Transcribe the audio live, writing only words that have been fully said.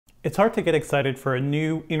It's hard to get excited for a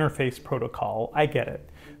new interface protocol, I get it.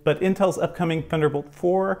 But Intel's upcoming Thunderbolt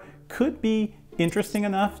 4 could be interesting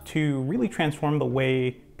enough to really transform the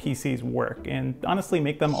way PCs work and honestly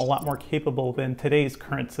make them a lot more capable than today's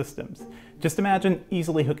current systems. Just imagine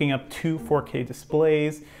easily hooking up two 4K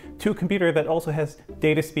displays to a computer that also has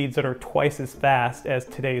data speeds that are twice as fast as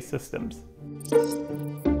today's systems.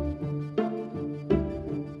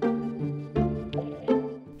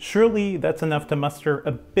 Surely that's enough to muster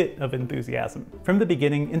a bit of enthusiasm. From the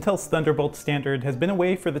beginning, Intel's Thunderbolt standard has been a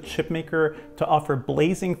way for the chipmaker to offer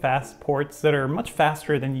blazing fast ports that are much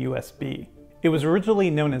faster than USB. It was originally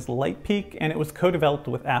known as LightPeak, and it was co-developed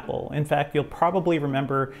with Apple. In fact, you'll probably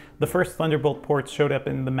remember the first Thunderbolt ports showed up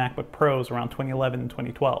in the MacBook Pros around 2011 and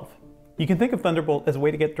 2012. You can think of Thunderbolt as a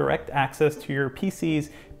way to get direct access to your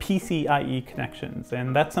PC's PCIe connections,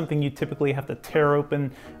 and that's something you typically have to tear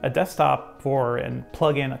open a desktop for and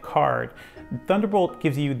plug in a card. Thunderbolt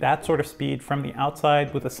gives you that sort of speed from the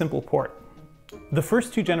outside with a simple port. The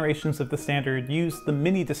first two generations of the standard used the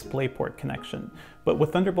mini DisplayPort connection, but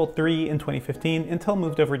with Thunderbolt 3 in 2015, Intel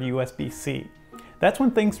moved over to USB-C. That's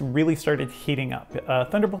when things really started heating up.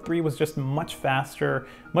 Thunderbolt 3 was just much faster,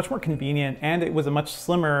 much more convenient, and it was a much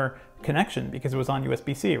slimmer connection because it was on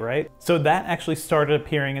USB-C, right? So that actually started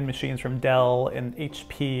appearing in machines from Dell and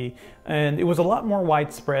HP, and it was a lot more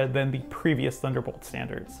widespread than the previous Thunderbolt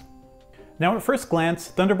standards. Now at first glance,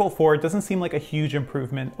 Thunderbolt 4 doesn't seem like a huge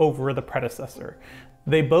improvement over the predecessor.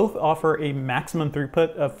 They both offer a maximum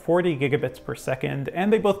throughput of 40 gigabits per second,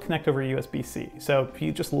 and they both connect over USB-C. So if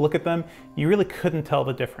you just look at them, you really couldn't tell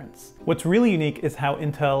the difference. What's really unique is how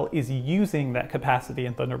Intel is using that capacity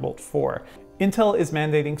in Thunderbolt 4. Intel is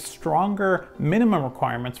mandating stronger minimum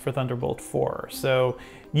requirements for Thunderbolt 4. So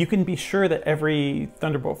you can be sure that every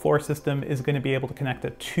Thunderbolt 4 system is going to be able to connect to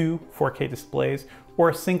two 4K displays or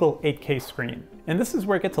a single 8K screen. And this is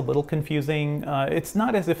where it gets a little confusing. It's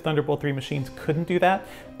not as if Thunderbolt 3 machines couldn't do that,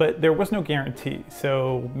 but there was no guarantee.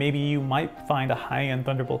 So maybe you might find a high-end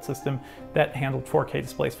Thunderbolt system that handled 4K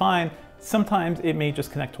displays fine. Sometimes it may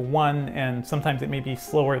just connect to one, and sometimes it may be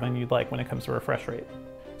slower than you'd like when it comes to refresh rate.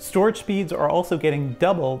 Storage speeds are also getting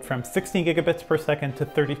doubled from 16 gigabits per second to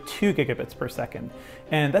 32 gigabits per second.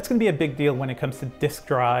 And that's going to be a big deal when it comes to disk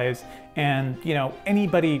drives and,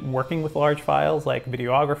 anybody working with large files like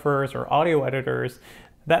videographers or audio editors.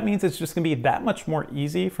 That means it's just going to be that much more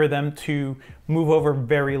easy for them to move over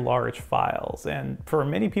very large files. And for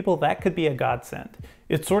many people, that could be a godsend.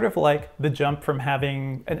 It's sort of like the jump from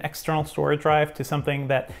having an external storage drive to something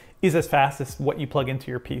that is as fast as what you plug into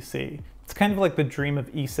your PC. It's kind of like the dream of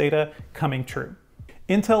eSATA coming true.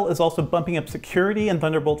 Intel is also bumping up security in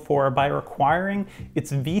Thunderbolt 4 by requiring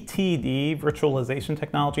its VTD virtualization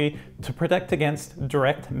technology to protect against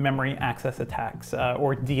direct memory access attacks,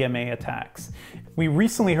 or DMA attacks. We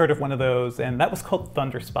recently heard of one of those, and that was called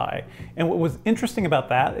ThunderSpy. And what was interesting about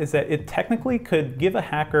that is that it technically could give a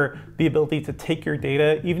hacker the ability to take your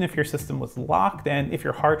data even if your system was locked and if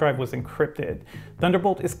your hard drive was encrypted.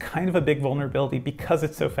 Thunderbolt is kind of a big vulnerability because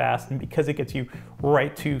it's so fast and because it gets you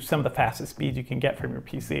right to some of the fastest speeds you can get from your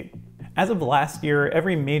PC. As of last year,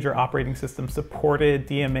 every major operating system supported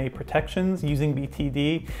DMA protections using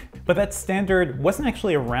VTD, but that standard wasn't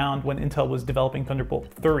actually around when Intel was developing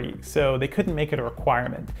Thunderbolt 3, so they couldn't make it a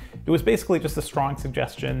requirement. It was basically just a strong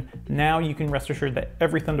suggestion. Now you can rest assured that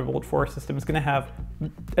every Thunderbolt 4 system is going to have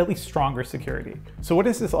at least stronger security. So what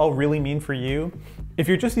does this all really mean for you? If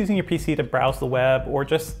you're just using your PC to browse the web or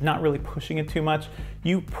just not really pushing it too much,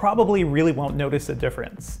 you probably really won't notice a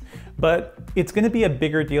difference. But it's going to be a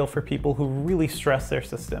bigger deal for people who really stress their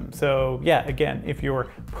system. So yeah, again, if you're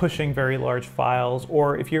pushing very large files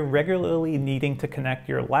or if you're regularly needing to connect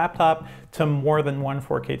your laptop to more than one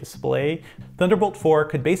 4K display, Thunderbolt 4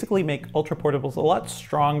 could basically make ultra portables a lot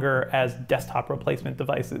stronger as desktop replacement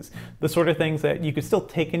devices. The sort of things that you could still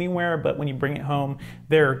take anywhere, but when you bring it home,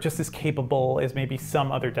 they're just as capable as maybe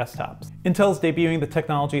some other desktops. Intel's debuting the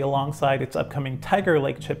technology alongside its upcoming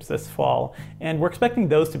Tigerlike chips this fall, and we're expecting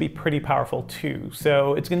those to be pretty powerful too.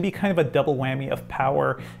 So it's going to be kind of a double whammy of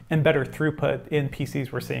power and better throughput in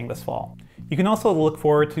PCs we're seeing this fall. You can also look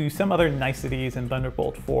forward to some other niceties in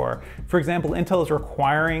Thunderbolt 4. For example, Intel is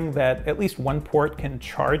requiring that at least one port can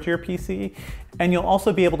charge your PC, and you'll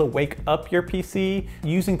also be able to wake up your PC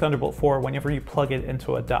using Thunderbolt 4 whenever you plug it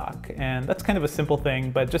into a dock. And that's kind of a simple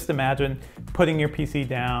thing, but just imagine putting your PC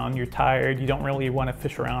down, you're tired, you don't really want to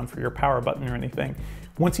fish around for your power button or anything.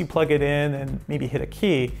 Once you plug it in and maybe hit a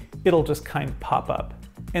key, it'll just kind of pop up.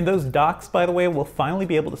 And those docks, by the way, will finally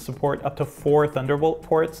be able to support up to 4 Thunderbolt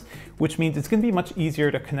ports, which means it's going to be much easier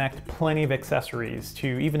to connect plenty of accessories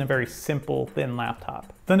to even a very simple, thin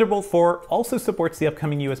laptop. Thunderbolt 4 also supports the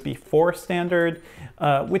upcoming USB 4 standard,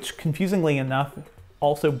 which, confusingly enough,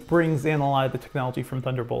 also brings in a lot of the technology from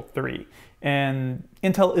Thunderbolt 3. And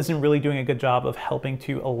Intel isn't really doing a good job of helping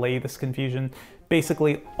to allay this confusion.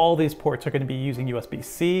 Basically, all these ports are going to be using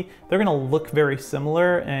USB-C. They're going to look very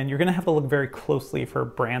similar, and you're going to have to look very closely for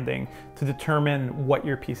branding to determine what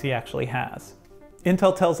your PC actually has.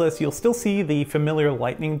 Intel tells us you'll still see the familiar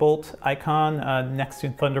lightning bolt icon next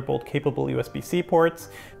to Thunderbolt-capable USB-C ports,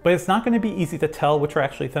 but it's not going to be easy to tell which are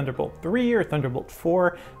actually Thunderbolt 3 or Thunderbolt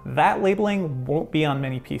 4. That labeling won't be on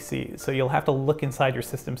many PCs, so you'll have to look inside your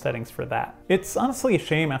system settings for that. It's honestly a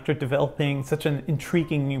shame after developing such an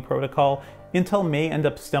intriguing new protocol, Intel may end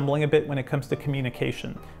up stumbling a bit when it comes to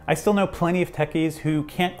communication. I still know plenty of techies who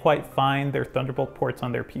can't quite find their Thunderbolt ports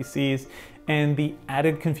on their PCs, and the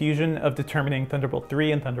added confusion of determining Thunderbolt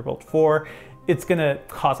 3 and Thunderbolt 4, it's gonna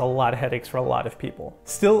cause a lot of headaches for a lot of people.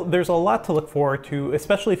 Still, there's a lot to look forward to,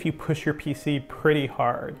 especially if you push your PC pretty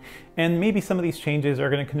hard. And maybe some of these changes are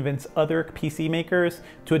gonna convince other PC makers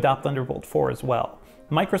to adopt Thunderbolt 4 as well.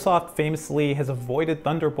 Microsoft famously has avoided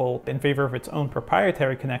Thunderbolt in favor of its own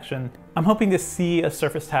proprietary connection. I'm hoping to see a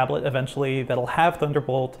Surface tablet eventually that'll have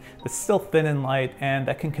Thunderbolt that's still thin and light and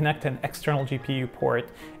that can connect to an external GPU port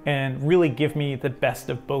and really give me the best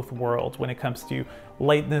of both worlds when it comes to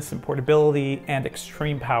lightness and portability and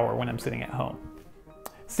extreme power when I'm sitting at home.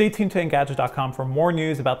 Stay tuned to Engadget.com for more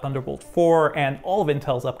news about Thunderbolt 4 and all of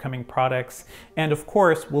Intel's upcoming products, and of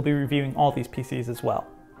course, we'll be reviewing all these PCs as well.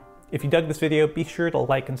 If you dug this video, be sure to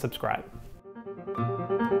like and subscribe.